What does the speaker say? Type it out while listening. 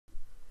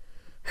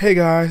Hey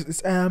guys,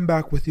 it's Am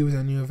back with you with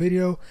a new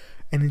video,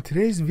 and in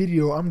today's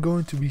video I'm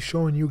going to be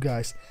showing you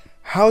guys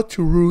how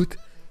to root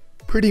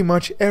pretty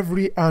much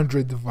every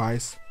Android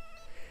device,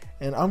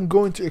 and I'm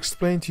going to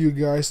explain to you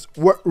guys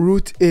what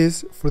root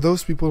is for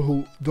those people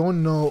who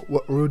don't know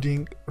what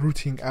rooting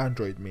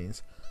Android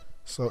means.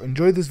 So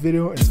enjoy this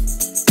video.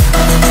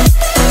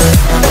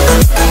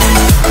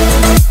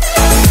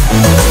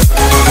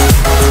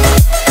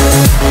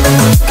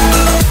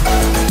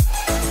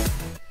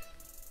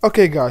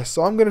 Okay guys,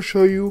 so I'm gonna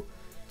show you,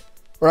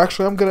 or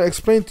actually I'm gonna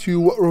explain to you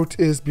what root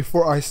is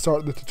before I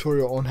start the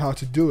tutorial on how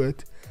to do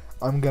it.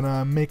 I'm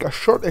gonna make a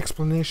short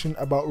explanation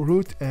about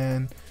root,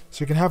 and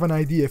so you can have an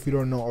idea if you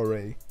don't know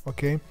already.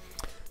 Okay,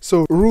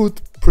 so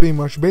root pretty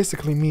much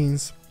basically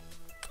means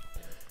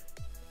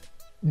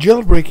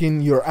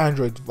jailbreaking your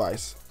Android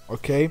device.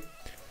 Okay,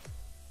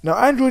 now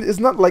Android is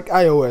not like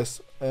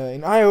iOS. In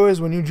iOS,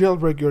 when you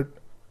jailbreak your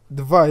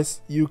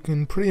device, you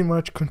can pretty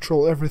much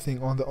control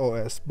everything on the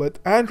OS, but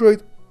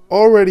Android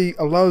already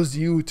allows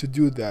you to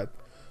do that.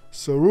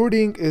 So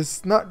rooting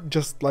is not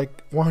just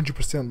like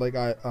 100% like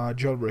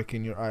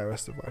jailbreaking your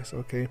iOS device,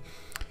 okay?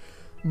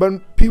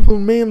 But people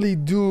mainly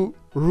do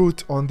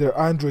root on their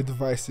Android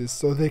devices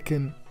so they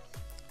can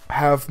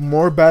have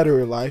more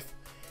battery life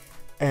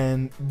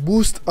and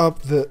boost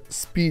up the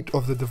speed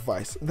of the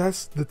device.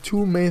 That's the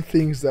two main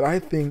things that I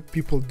think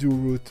people do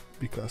root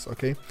because,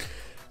 okay?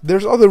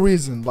 There's other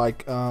reasons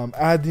like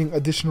adding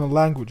additional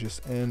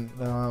languages and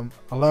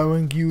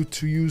allowing you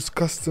to use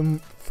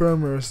custom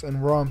firmwares and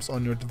ROMs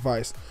on your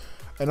device,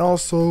 and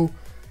also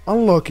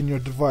unlocking your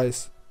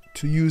device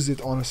to use it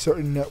on a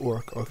certain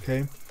network.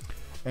 Okay,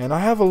 and I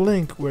have a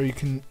link where you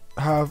can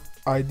have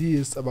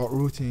ideas about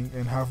rooting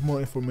and have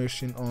more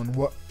information on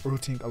what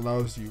rooting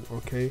allows you.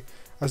 Okay,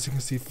 as you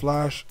can see,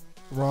 flash,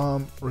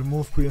 ROM,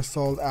 remove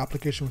pre-installed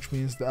application, which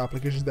means the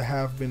applications that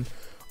have been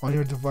on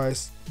your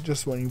device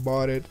just when you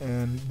bought it,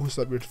 and boost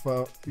up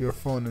your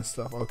phone and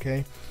stuff.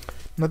 Okay,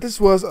 now this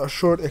was a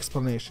short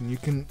explanation. You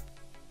can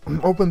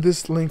open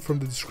this link from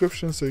the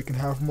description so you can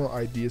have more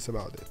ideas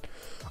about it.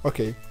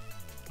 Okay,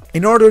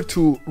 in order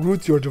to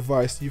root your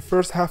device, you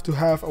first have to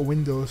have a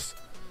Windows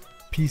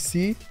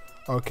PC.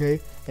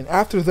 Okay, and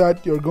after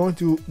that you're going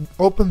to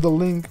open the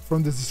link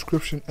from the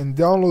description and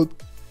download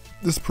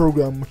this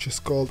program, which is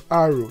called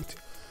iRoot.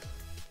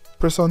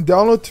 Press on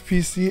download to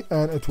PC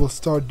and it will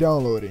start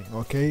downloading.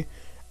 Okay,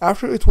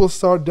 after it will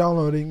start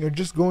downloading, you're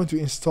just going to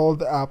install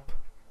the app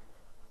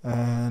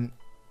and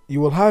you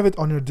will have it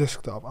on your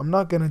desktop. I'm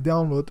not gonna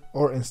download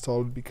or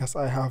install it because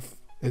I have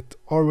it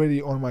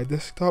already on my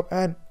desktop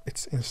and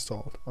it's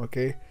installed.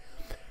 Okay,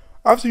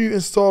 after you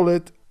install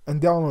it and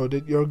download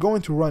it, you're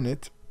going to run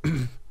it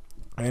and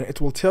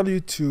it will tell you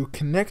to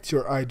connect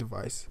your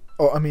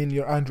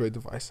your Android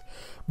device.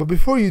 But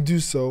before you do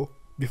so,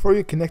 before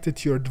you connect it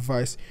to your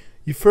device,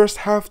 you first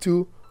have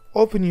to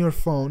open your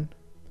phone,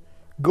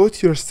 go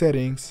to your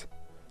settings,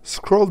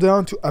 scroll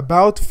down to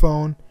about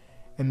phone,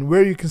 and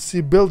where you can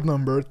see build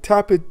number,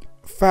 tap it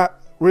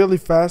really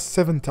fast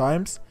 7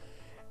 times,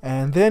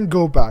 and then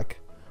go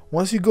back.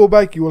 Once you go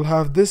back, you will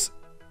have this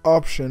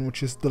option,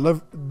 which is the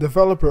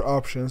developer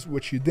options,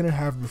 which you didn't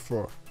have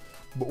before.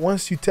 But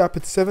once you tap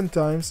it 7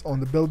 times on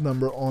the build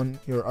number on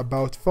your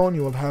about phone,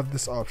 you will have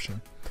this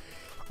option.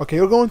 Okay,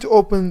 you're going to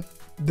open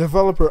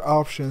developer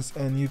options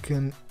and you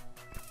can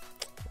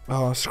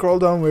scroll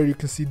down where you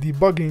can see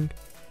debugging.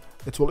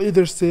 It will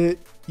either say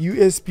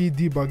USB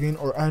debugging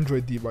or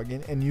Android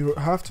debugging, and you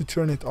have to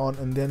turn it on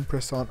and then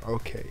press on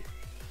OK.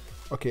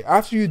 Okay,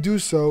 after you do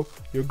so,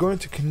 you're going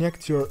to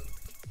connect your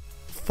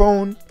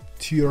phone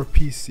to your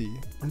PC.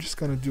 I'm just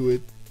gonna do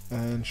it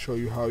and show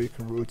you how you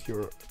can root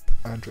your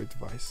Android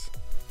device.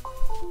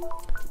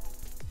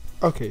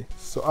 Okay,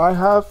 so I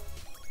have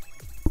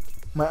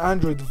my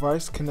Android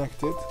device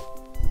connected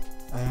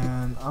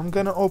and I'm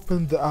gonna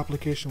open the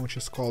application which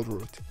is called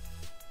root.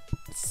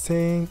 It's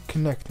saying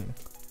connecting.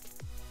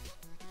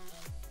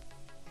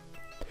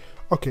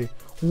 Okay,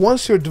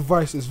 once your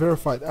device is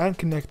verified and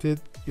connected,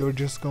 you're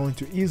just going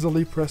to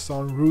easily press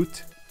on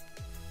root,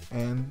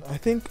 and I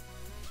think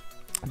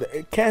that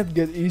it can't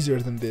get easier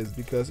than this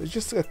because it's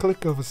just a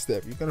click of a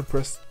step. You're gonna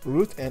press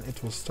root and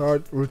it will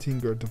start rooting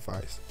your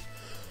device.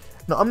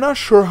 Now I'm not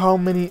sure how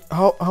many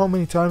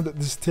times that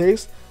this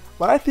takes,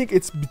 but I think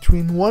it's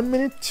between 1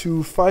 minute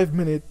to 5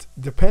 minutes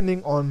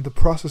depending on the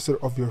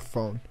processor of your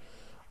phone.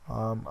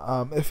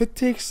 If it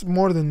takes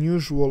more than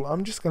usual,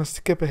 I'm just gonna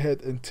skip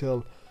ahead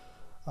until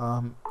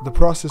the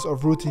process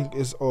of rooting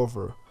is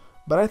over.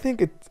 But I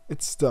think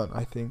it's done.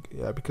 I think,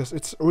 yeah, because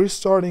it's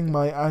restarting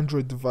my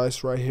Android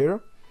device right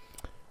here,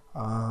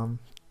 and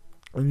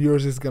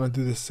yours is gonna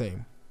do the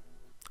same.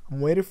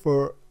 I'm waiting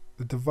for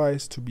the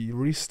device to be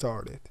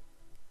restarted.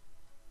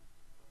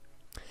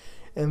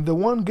 And the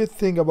one good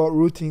thing about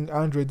rooting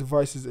Android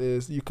devices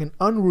is you can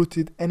unroot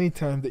it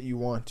anytime that you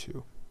want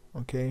to.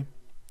 Okay,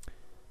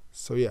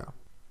 so yeah.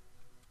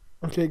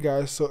 Okay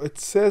guys, so it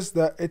says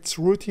that it's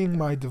rooting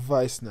my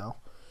device now.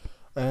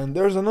 And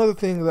there's another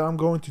thing that I'm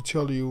going to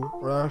tell you,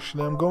 or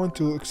actually I'm going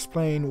to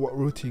explain what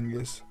rooting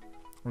is.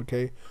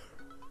 Okay,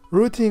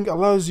 Rooting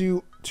allows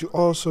you to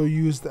also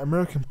use the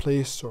American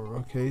Play Store.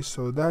 Okay,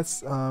 so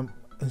that's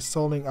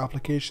installing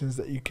applications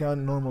that you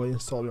can't normally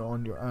install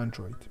on your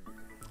Android.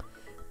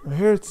 Now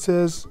here it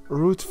says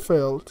root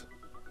failed,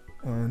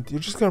 and you're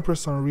just gonna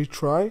press on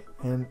retry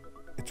and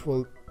it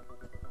will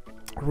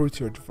root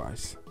your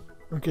device.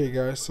 Okay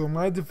guys, so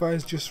my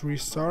device just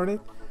restarted,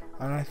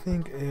 and I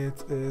think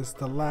it is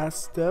the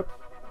last step.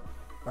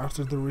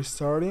 After the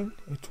restarting,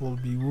 it will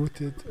be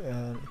rooted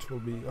and it will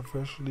be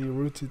officially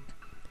rooted.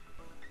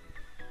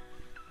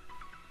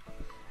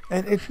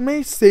 And it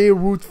may say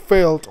root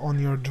failed on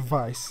your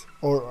device,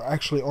 or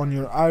actually on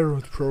your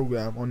iRoot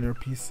program on your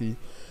PC,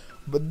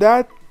 but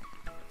that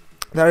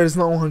is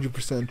not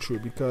 100% true,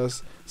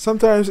 because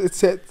sometimes it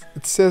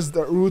says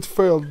that root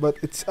failed, but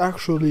it's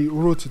actually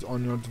rooted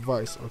on your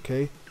device.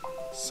 Okay,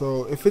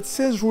 so if it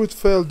says root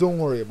failed, don't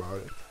worry about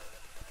it.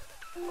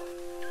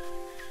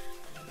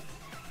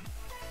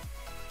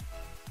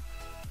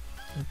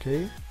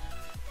 Okay,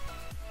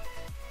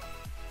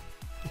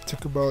 it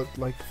took about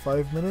like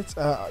 5 minutes.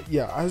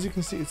 Yeah, as you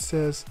can see, it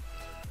says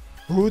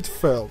root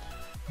failed,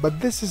 but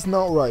this is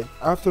not right.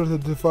 After the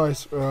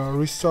device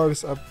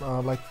restarts up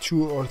like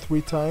 2 or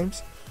 3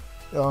 times,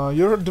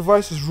 your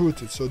device is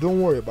rooted, so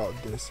don't worry about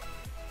this.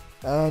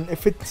 And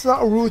if it's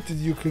not rooted,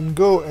 you can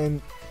go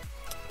and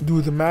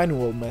do the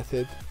manual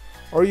method,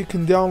 or you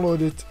can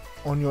download it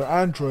on your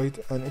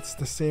Android, and it's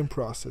the same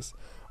process.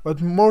 But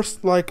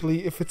most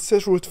likely, if it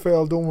says root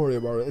failed, don't worry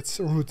about it, it's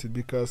rooted,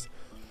 because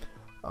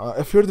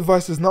if your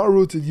device is not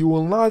rooted, you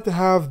will not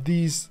have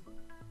these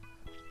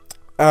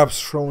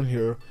apps shown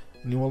here,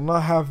 and you will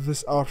not have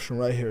this option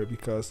right here,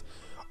 because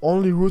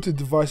only rooted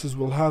devices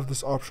will have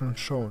this option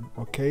shown.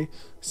 Okay,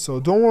 so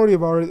don't worry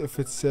about it if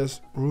it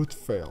says root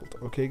failed.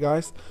 Okay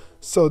guys,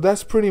 so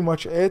that's pretty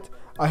much it.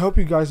 I hope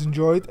you guys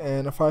enjoyed,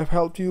 and if I've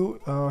helped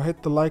you,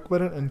 hit the like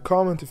button and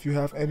comment if you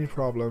have any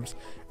problems,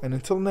 and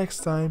until next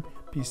time,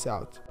 peace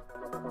out.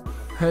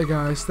 Hey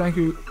guys, thank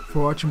you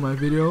for watching my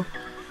video.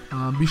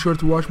 Be sure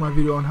to watch my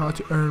video on how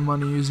to earn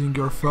money using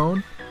your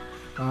phone.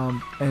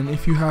 And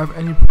if you have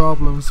any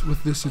problems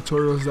with these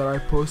tutorials that I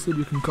posted,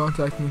 you can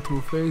contact me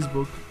through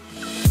Facebook.